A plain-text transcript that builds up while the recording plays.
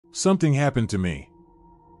Something happened to me.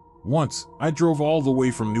 Once, I drove all the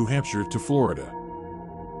way from New Hampshire to Florida.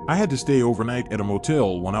 I had to stay overnight at a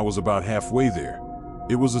motel when I was about halfway there.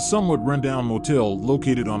 It was a somewhat rundown motel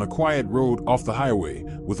located on a quiet road off the highway,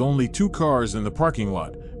 with only 2 cars in the parking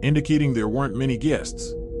lot, indicating there weren't many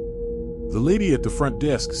guests. The lady at the front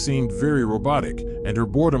desk seemed very robotic, and her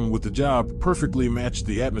boredom with the job perfectly matched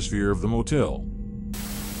the atmosphere of the motel.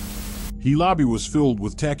 The lobby was filled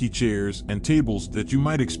with tacky chairs and tables that you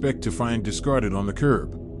might expect to find discarded on the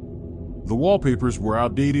curb. The wallpapers were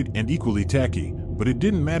outdated and equally tacky, but it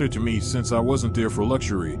didn't matter to me since I wasn't there for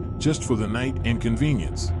luxury, just for the night and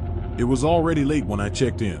convenience. It was already late when I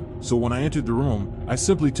checked in, so when I entered the room, I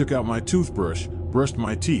simply took out my toothbrush, brushed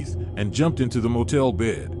my teeth, and jumped into the motel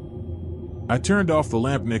bed. I turned off the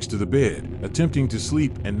lamp next to the bed, attempting to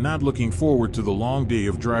sleep and not looking forward to the long day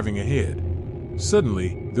of driving ahead.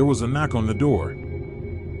 Suddenly, there was a knock on the door.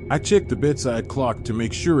 I checked the bedside clock to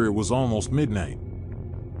make sure it was almost midnight.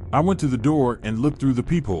 I went to the door and looked through the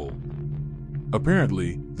peephole.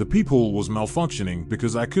 Apparently, the peephole was malfunctioning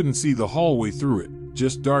because I couldn't see the hallway through it,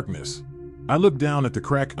 just darkness. I looked down at the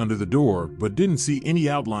crack under the door but didn't see any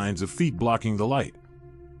outlines of feet blocking the light.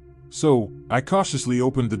 So, I cautiously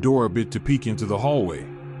opened the door a bit to peek into the hallway.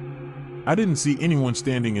 I didn't see anyone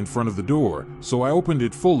standing in front of the door, so I opened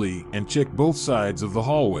it fully and checked both sides of the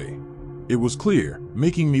hallway. It was clear,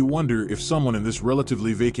 making me wonder if someone in this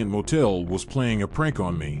relatively vacant motel was playing a prank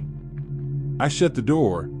on me. I shut the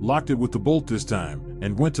door, locked it with the bolt this time,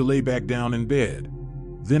 and went to lay back down in bed.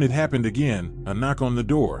 Then it happened again, a knock on the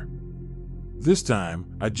door. This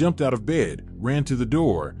time, I jumped out of bed, ran to the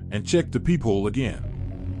door, and checked the peephole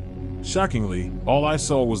again. Shockingly, all I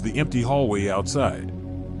saw was the empty hallway outside.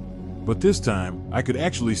 But this time, I could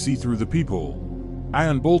actually see through the peephole. I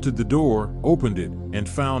unbolted the door, opened it, and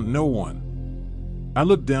found no one. I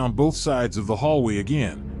looked down both sides of the hallway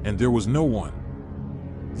again, and there was no one.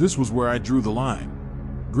 This was where I drew the line.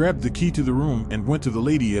 Grabbed the key to the room and went to the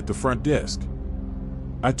lady at the front desk.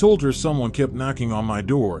 I told her someone kept knocking on my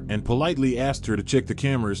door and politely asked her to check the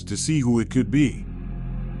cameras to see who it could be.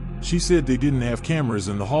 She said they didn't have cameras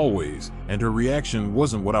in the hallways, and her reaction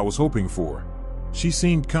wasn't what I was hoping for. She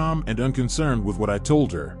seemed calm and unconcerned with what I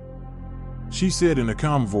told her. She said in a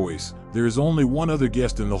calm voice, "There is only one other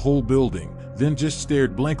guest in the whole building," then just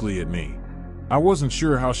stared blankly at me. I wasn't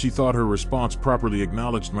sure how she thought her response properly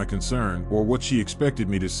acknowledged my concern or what she expected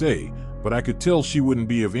me to say, but I could tell she wouldn't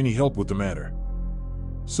be of any help with the matter.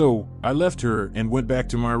 So, I left her and went back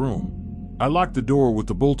to my room. I locked the door with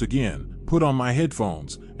the bolt again, put on my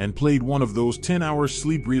headphones, and played one of those 10-hour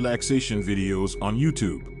sleep relaxation videos on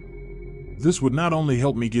YouTube. This would not only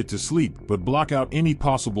help me get to sleep, but block out any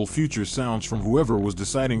possible future sounds from whoever was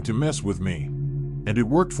deciding to mess with me. And it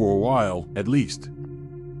worked for a while, at least.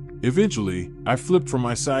 Eventually, I flipped from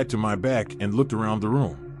my side to my back and looked around the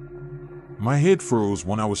room. My head froze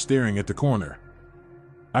when I was staring at the corner.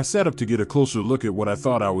 I sat up to get a closer look at what I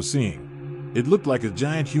thought I was seeing. It looked like a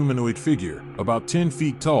giant humanoid figure, about 10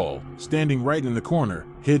 feet tall, standing right in the corner,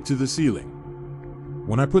 head to the ceiling.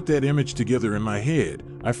 When I put that image together in my head,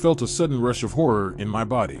 I felt a sudden rush of horror in my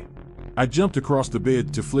body. I jumped across the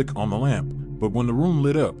bed to flick on the lamp, but when the room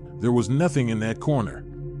lit up, there was nothing in that corner.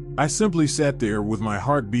 I simply sat there with my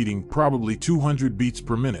heart beating probably 200 beats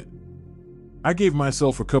per minute. I gave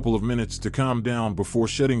myself a couple of minutes to calm down before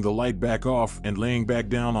shutting the light back off and laying back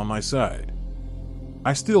down on my side.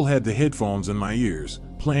 I still had the headphones in my ears,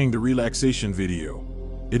 playing the relaxation video.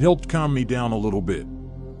 It helped calm me down a little bit.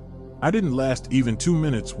 I didn't last even 2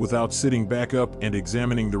 minutes without sitting back up and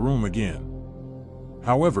examining the room again.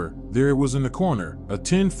 However, there it was in the corner, a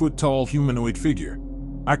 10-foot-tall humanoid figure.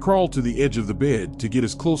 I crawled to the edge of the bed to get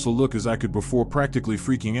as close a look as I could before practically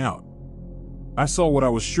freaking out. I saw what I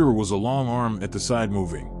was sure was a long arm at the side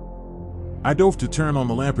moving. I dove to turn on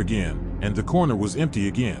the lamp again, and the corner was empty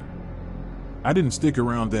again. I didn't stick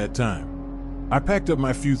around that time. I packed up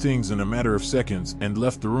my few things in a matter of seconds and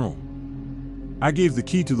left the room. I gave the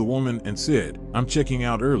key to the woman and said, "I'm checking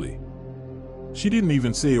out early." She didn't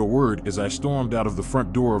even say a word as I stormed out of the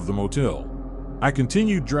front door of the motel. I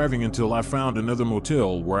continued driving until I found another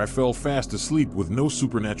motel where I fell fast asleep with no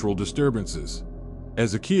supernatural disturbances.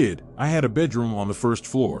 As a kid, I had a bedroom on the first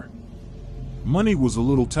floor. Money was a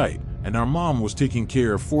little tight, and our mom was taking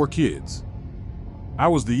care of 4 kids. I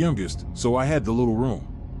was the youngest, so I had the little room.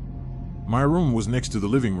 My room was next to the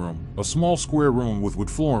living room, a small square room with wood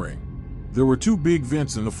flooring. There were 2 big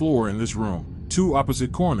vents in the floor in this room, 2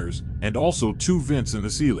 opposite corners, and also 2 vents in the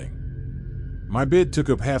ceiling. My bed took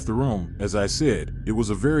up half the room. As I said, it was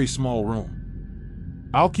a very small room.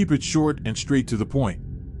 I'll keep it short and straight to the point.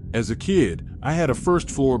 As a kid, I had a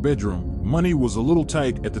first-floor bedroom. Money was a little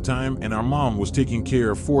tight at the time and our mom was taking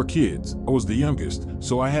care of 4 kids. I was the youngest,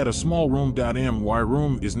 so I had a small room. My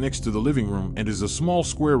room is next to the living room and is a small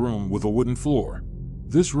square room with a wooden floor.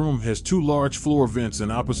 This room has 2 large floor vents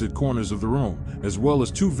in opposite corners of the room, as well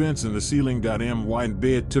as 2 vents in the ceiling. My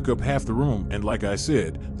bed took up half the room, and like I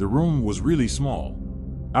said, the room was really small.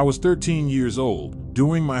 I was 13 years old,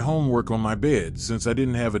 doing my homework on my bed since I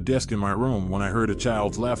didn't have a desk in my room when I heard a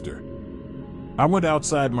child's laughter. I went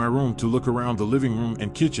outside my room to look around the living room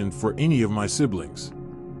and kitchen for any of my siblings.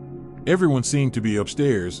 Everyone seemed to be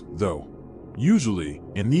upstairs, though. Usually,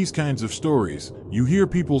 in these kinds of stories, you hear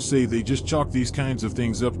people say they just chalk these kinds of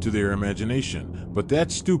things up to their imagination, but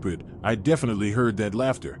that's stupid. I definitely heard that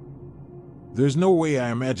laughter. There's no way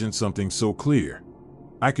I imagined something so clear.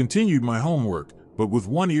 I continued my homework, but with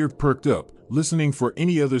one ear perked up, listening for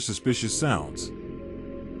any other suspicious sounds.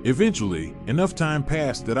 Eventually, enough time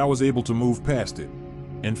passed that I was able to move past it.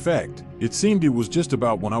 In fact, it seemed it was just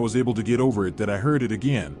about when I was able to get over it that I heard it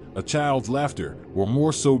again, a child's laughter, or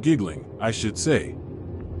more so giggling, I should say.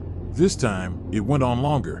 This time, it went on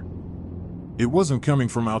longer. It wasn't coming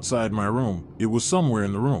from outside my room, it was somewhere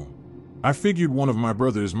in the room. I figured one of my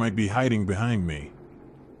brothers might be hiding behind me.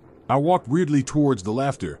 I walked weirdly towards the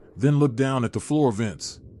laughter, then looked down at the floor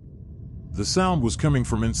vents. The sound was coming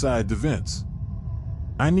from inside the vents.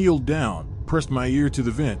 I kneeled down, pressed my ear to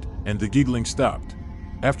the vent, and the giggling stopped.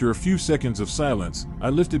 After a few seconds of silence, I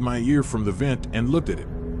lifted my ear from the vent and looked at it.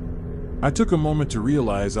 I took a moment to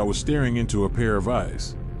realize I was staring into a pair of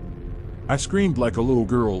eyes. I screamed like a little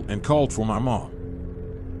girl and called for my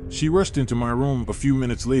mom. She rushed into my room a few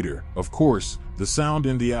minutes later. Of course, the sound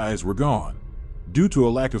and the eyes were gone. Due to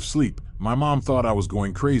a lack of sleep, my mom thought I was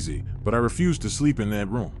going crazy, but I refused to sleep in that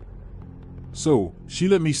room. So, she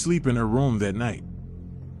let me sleep in her room that night.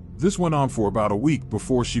 This went on for about a week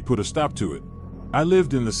before she put a stop to it. I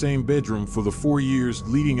lived in the same bedroom for the 4 years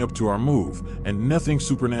leading up to our move, and nothing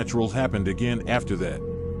supernatural happened again after that.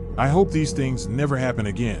 I hope these things never happen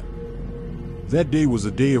again. That day was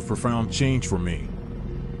a day of profound change for me.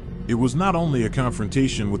 It was not only a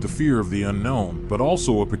confrontation with the fear of the unknown, but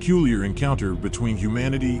also a peculiar encounter between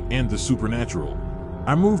humanity and the supernatural.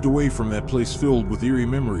 I moved away from that place filled with eerie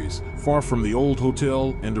memories, far from the old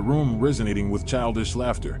hotel and a room resonating with childish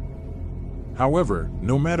laughter. However,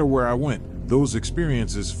 no matter where I went, those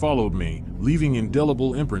experiences followed me, leaving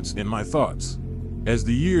indelible imprints in my thoughts. As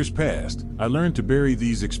the years passed, I learned to bury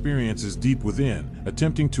these experiences deep within,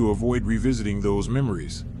 attempting to avoid revisiting those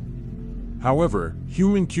memories. However,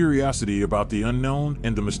 human curiosity about the unknown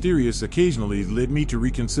and the mysterious occasionally led me to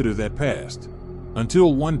reconsider that past.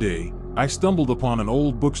 Until one day, I stumbled upon an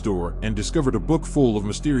old bookstore and discovered a book full of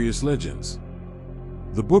mysterious legends.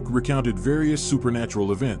 The book recounted various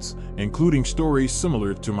supernatural events, including stories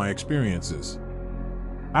similar to my experiences.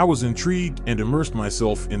 I was intrigued and immersed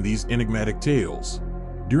myself in these enigmatic tales.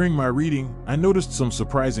 During my reading, I noticed some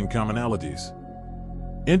surprising commonalities.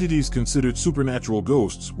 Entities considered supernatural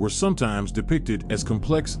ghosts were sometimes depicted as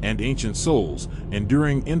complex and ancient souls,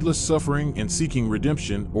 enduring endless suffering and seeking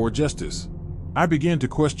redemption or justice. I began to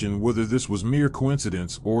question whether this was mere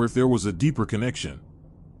coincidence or if there was a deeper connection.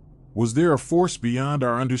 Was there a force beyond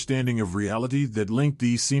our understanding of reality that linked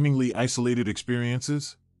these seemingly isolated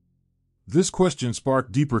experiences? This question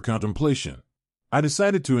sparked deeper contemplation. I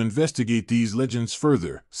decided to investigate these legends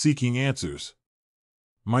further, seeking answers.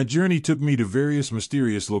 My journey took me to various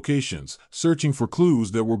mysterious locations, searching for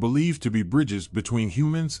clues that were believed to be bridges between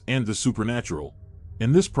humans and the supernatural.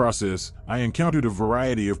 In this process, I encountered a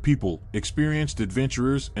variety of people, experienced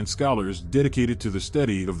adventurers and scholars dedicated to the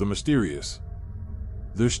study of the mysterious.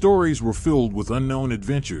 Their stories were filled with unknown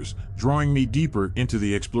adventures, drawing me deeper into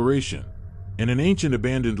the exploration. In an ancient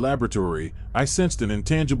abandoned laboratory, I sensed an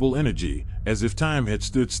intangible energy, as if time had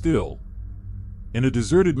stood still. In a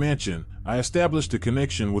deserted mansion, I established a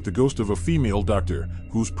connection with the ghost of a female doctor,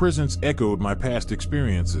 whose presence echoed my past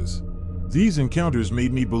experiences. These encounters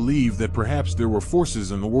made me believe that perhaps there were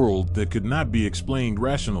forces in the world that could not be explained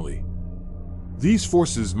rationally. These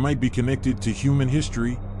forces might be connected to human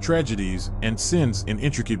history, tragedies, and sins in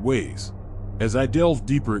intricate ways. As I delved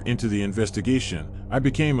deeper into the investigation, I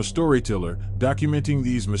became a storyteller, documenting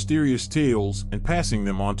these mysterious tales and passing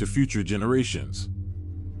them on to future generations.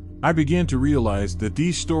 I began to realize that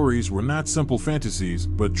these stories were not simple fantasies,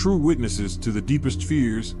 but true witnesses to the deepest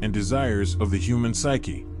fears and desires of the human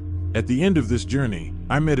psyche. At the end of this journey,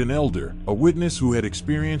 I met an elder, a witness who had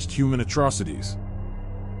experienced human atrocities.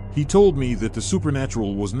 He told me that the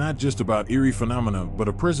supernatural was not just about eerie phenomena, but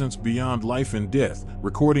a presence beyond life and death,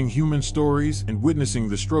 recording human stories and witnessing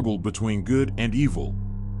the struggle between good and evil.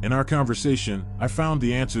 In our conversation, I found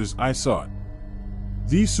the answers I sought.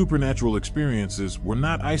 These supernatural experiences were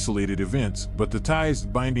not isolated events, but the ties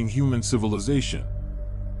binding human civilization.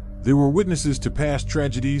 They were witnesses to past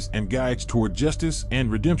tragedies and guides toward justice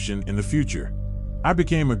and redemption in the future. I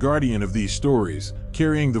became a guardian of these stories,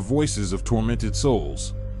 carrying the voices of tormented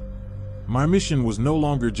souls. My mission was no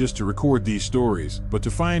longer just to record these stories, but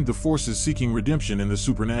to find the forces seeking redemption in the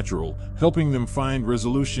supernatural, helping them find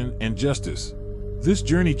resolution and justice. This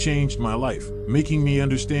journey changed my life, making me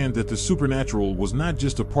understand that the supernatural was not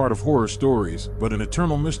just a part of horror stories, but an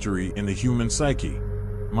eternal mystery in the human psyche.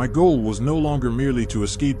 My goal was no longer merely to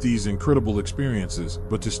escape these incredible experiences,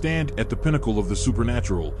 but to stand at the pinnacle of the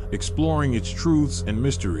supernatural, exploring its truths and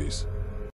mysteries.